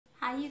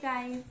Hi you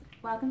guys,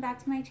 welcome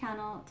back to my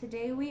channel.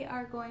 Today we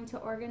are going to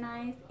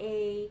organize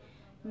a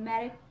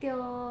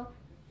medical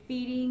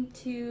feeding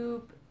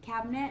tube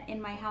cabinet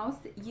in my house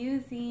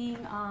using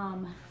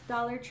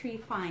Dollar Tree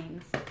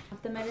finds.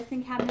 The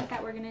medicine cabinet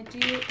that we're going to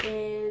do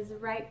is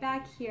right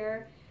back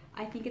here.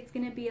 I think it's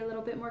going to be a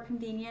little bit more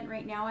convenient.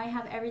 Right now I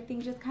have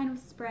everything just kind of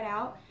spread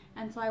out,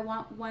 and so I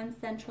want one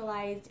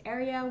centralized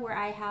area where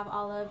I have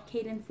all of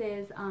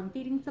Kaidynce's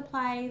feeding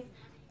supplies,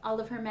 all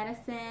of her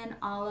medicine,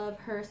 all of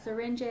her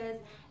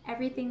syringes,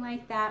 everything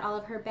like that, all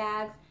of her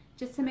bags,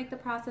 just to make the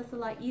process a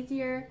lot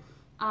easier,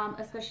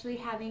 especially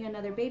having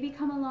another baby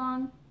come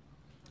along.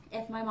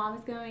 If my mom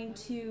is going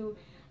to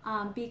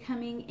be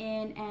coming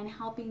in and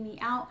helping me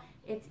out,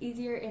 it's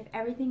easier if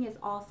everything is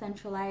all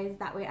centralized.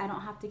 That way I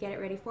don't have to get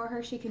it ready for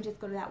her. She can just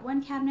go to that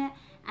one cabinet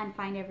and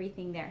find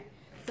everything there.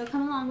 So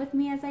come along with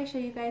me as I show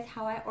you guys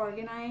how I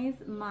organize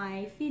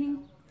my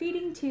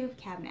feeding tube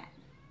cabinet.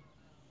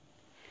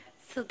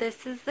 So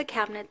this is the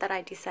cabinet that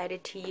I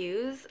decided to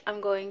use. I'm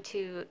going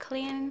to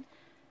clean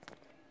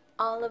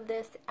all of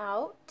this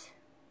out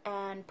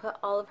and put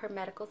all of her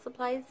medical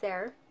supplies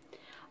there.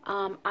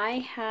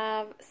 I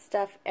have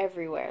stuff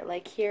everywhere.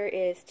 Like here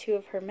is 2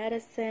 of her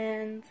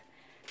medicines.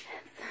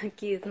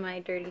 Excuse my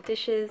dirty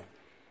dishes.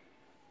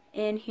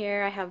 In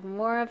here I have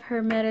more of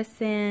her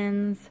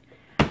medicines.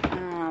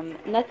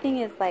 Nothing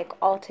is like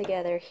all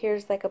together.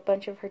 Here's like a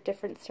bunch of her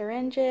different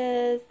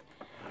syringes,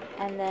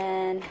 and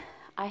then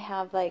I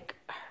have like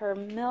her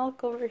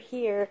milk over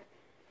here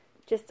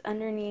just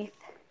underneath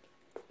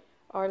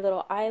our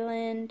little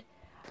island,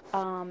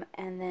 and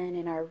then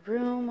in our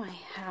room I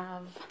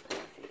have,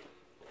 let's see,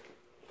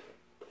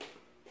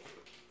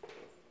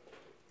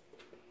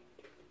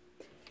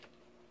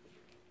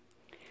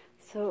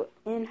 so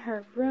in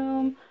her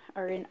room,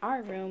 or in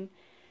our room,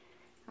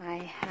 I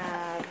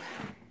have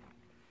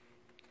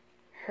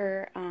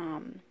her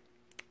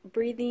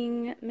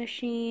breathing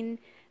machine,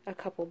 a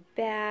couple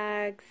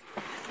bags.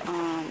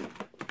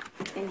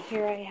 In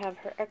here I have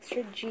her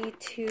extra G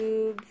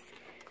tubes,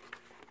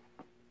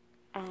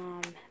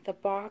 the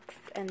box,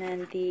 and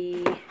then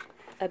the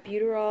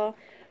albuterol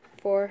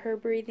for her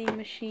breathing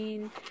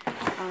machine.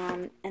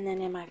 And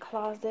then in my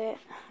closet,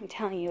 I'm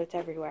telling you, it's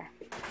everywhere.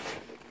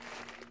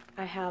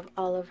 I have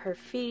all of her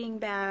feeding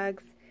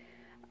bags,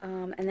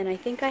 and then I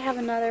think I have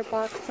another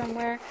box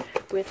somewhere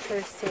with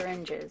her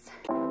syringes.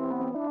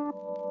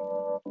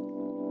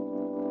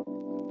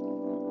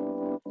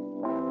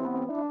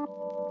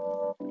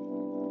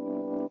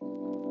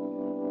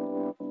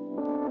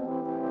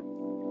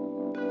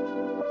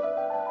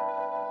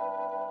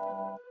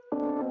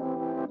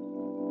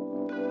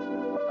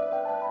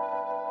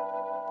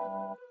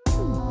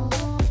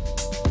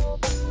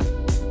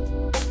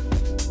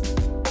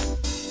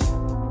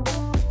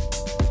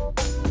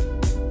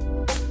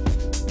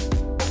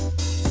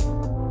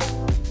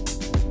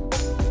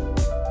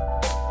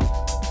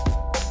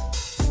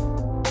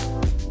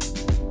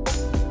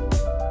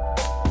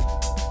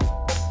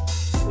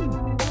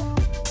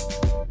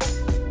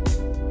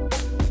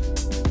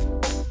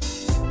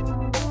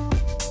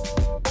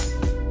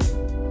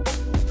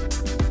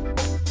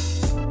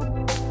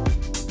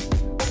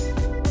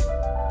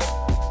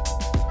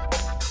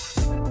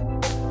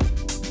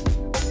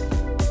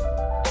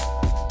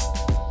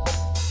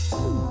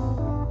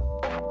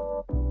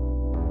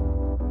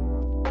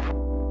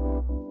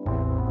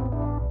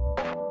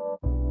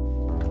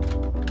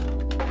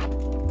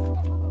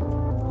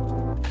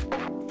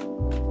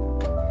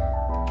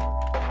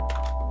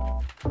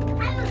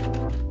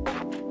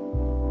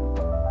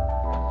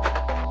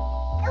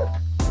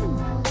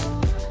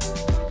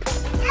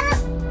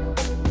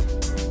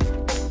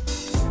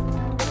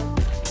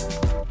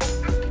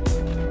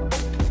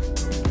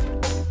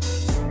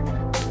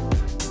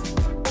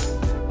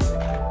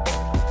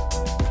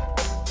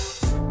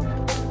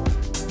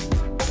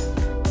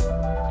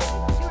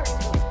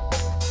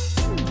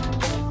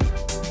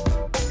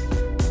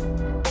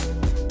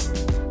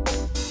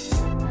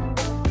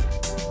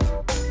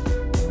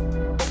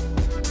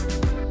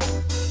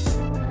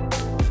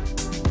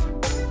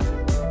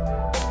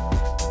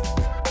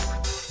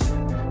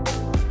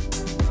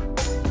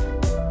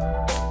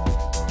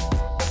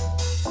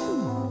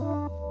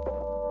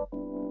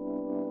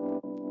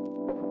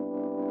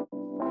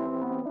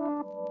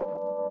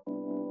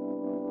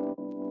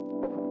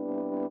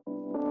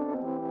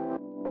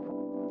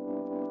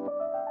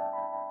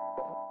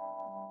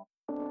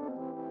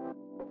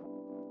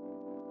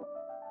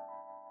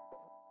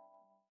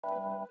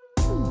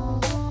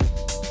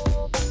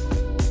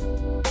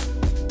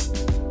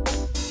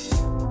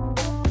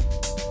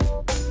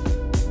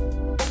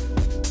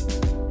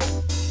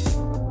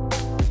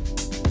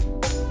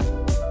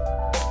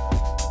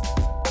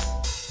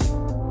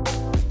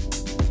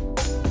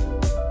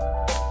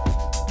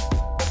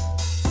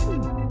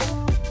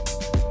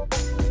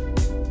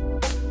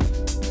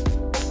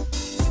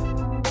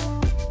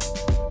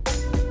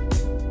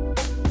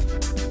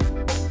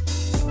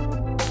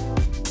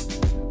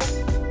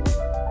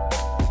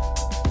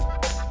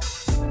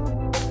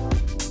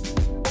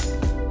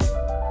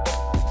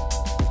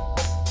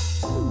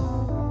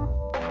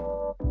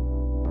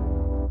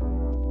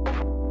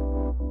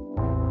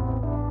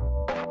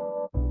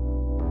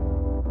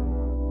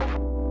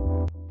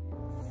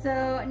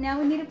 now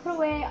we need to put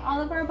away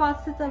all of our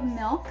boxes of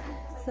milk.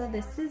 So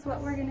this is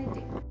what we're gonna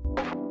do.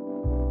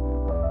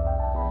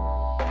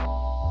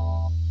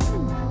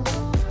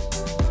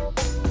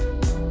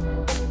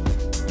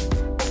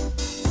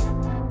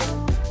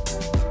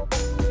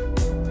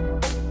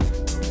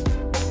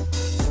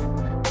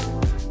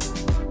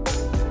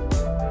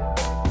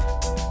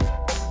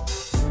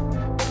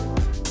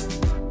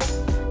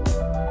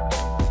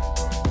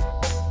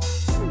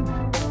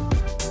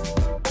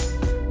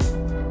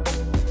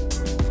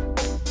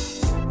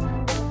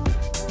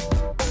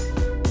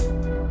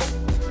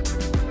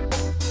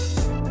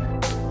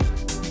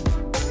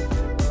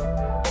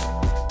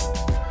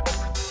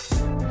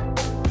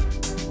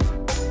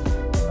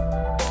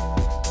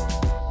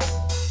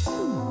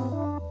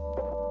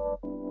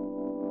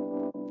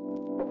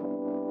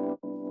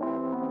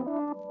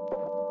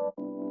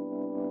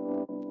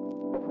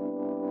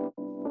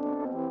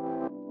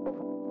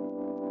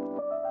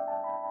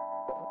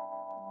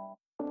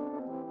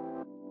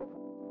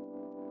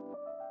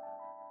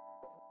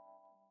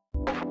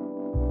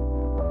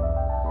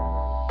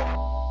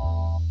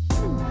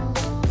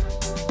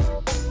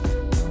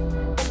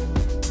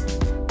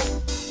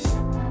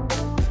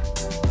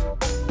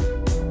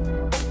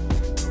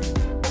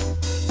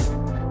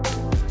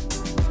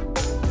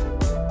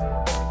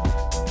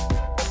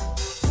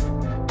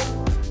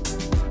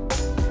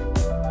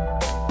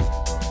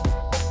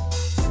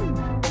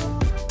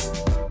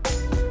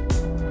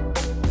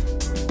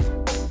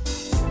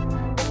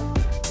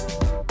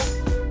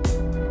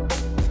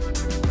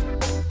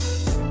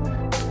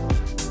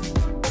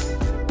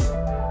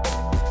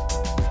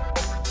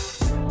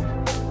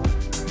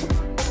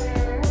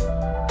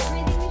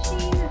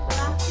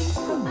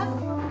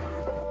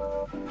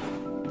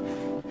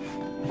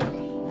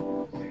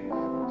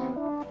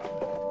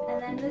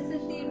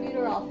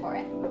 For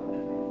it.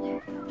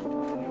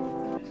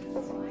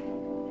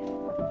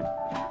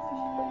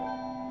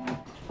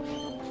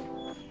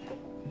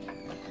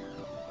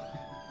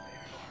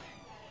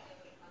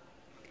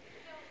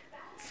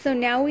 So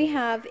now we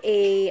have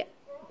a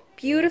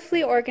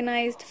beautifully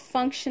organized,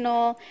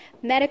 functional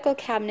medical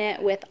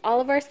cabinet with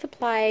all of our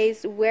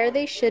supplies where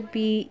they should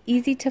be,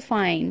 easy to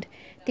find.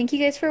 Thank you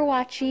guys for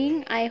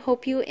watching. I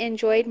hope you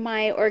enjoyed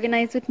my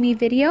Organize With Me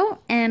video,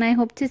 and I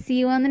hope to see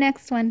you on the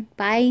next one.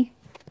 Bye!